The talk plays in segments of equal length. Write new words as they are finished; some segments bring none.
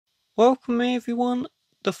Welcome everyone.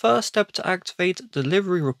 The first step to activate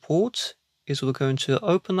delivery report is we're going to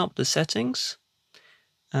open up the settings,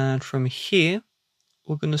 and from here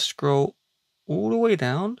we're going to scroll all the way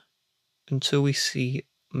down until we see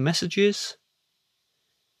messages,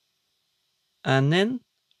 and then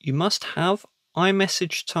you must have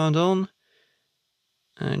iMessage turned on,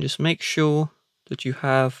 and just make sure that you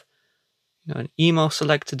have an email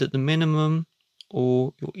selected at the minimum,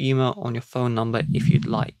 or your email on your phone number if you'd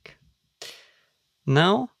like.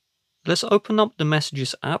 Now let's open up the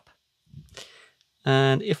Messages app,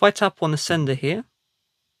 and if I tap on the sender here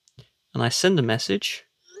and I send a message,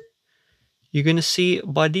 you're going to see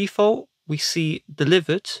by default we see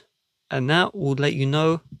delivered, and that will let you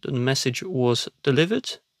know that the message was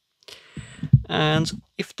delivered. And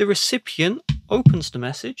if the recipient opens the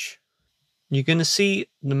message, you're going to see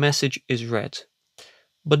the message is read.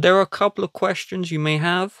 But there are a couple of questions you may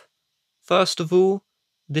have. First of all,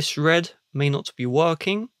 this read may not be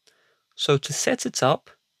working, so to set it up,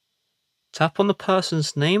 tap on the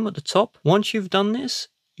person's name at the top. Once you've done this,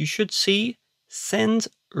 you should see Send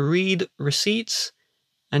Read Receipts,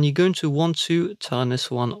 and you're going to want to turn this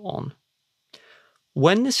one on.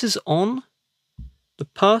 When this is on, the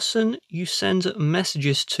person you send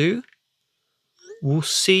messages to will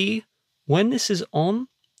see when this is on.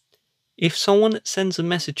 If someone sends a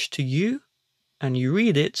message to you and you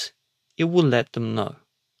read it, it will let them know.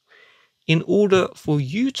 In order for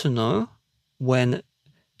you to know when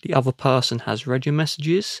the other person has read your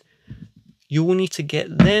messages, you will need to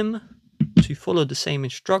get them to follow the same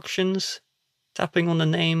instructions, tapping on the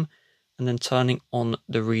name and then turning on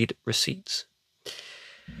the read receipts.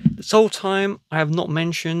 This whole time I have not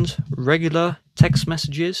mentioned regular text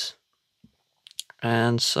messages,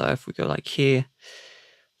 and so if we go like here,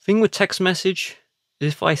 thing with text message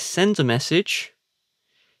is if I send a message,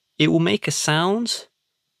 it will make a sound,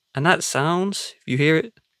 and that sound, if you hear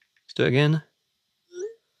it, let's do it again,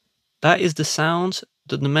 that is the sound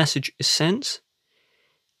that the message is sent.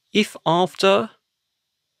 If after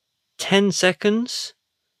 10 seconds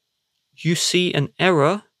you see an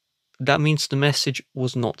error, that means the message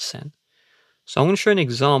was not sent. So I'm going to show an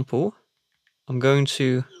example. I'm going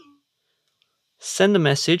to send a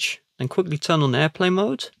message and quickly turn on airplane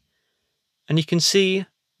mode, and you can see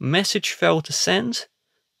message failed to send.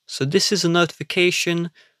 So this is a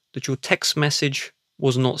notification that your text message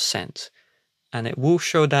was not sent, and it will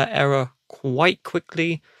show that error quite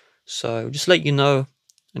quickly. So just let you know,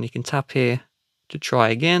 and you can tap here to try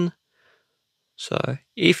again. So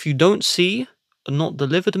if you don't see a not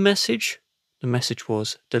delivered message, the message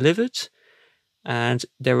was delivered, and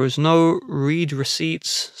there is no read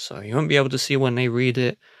receipts, so you won't be able to see when they read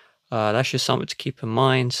it. That's just something to keep in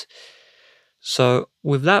mind. So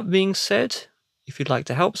with that being said, if you'd like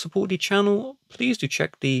to help support the channel, please do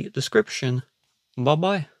check the description. Bye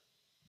bye.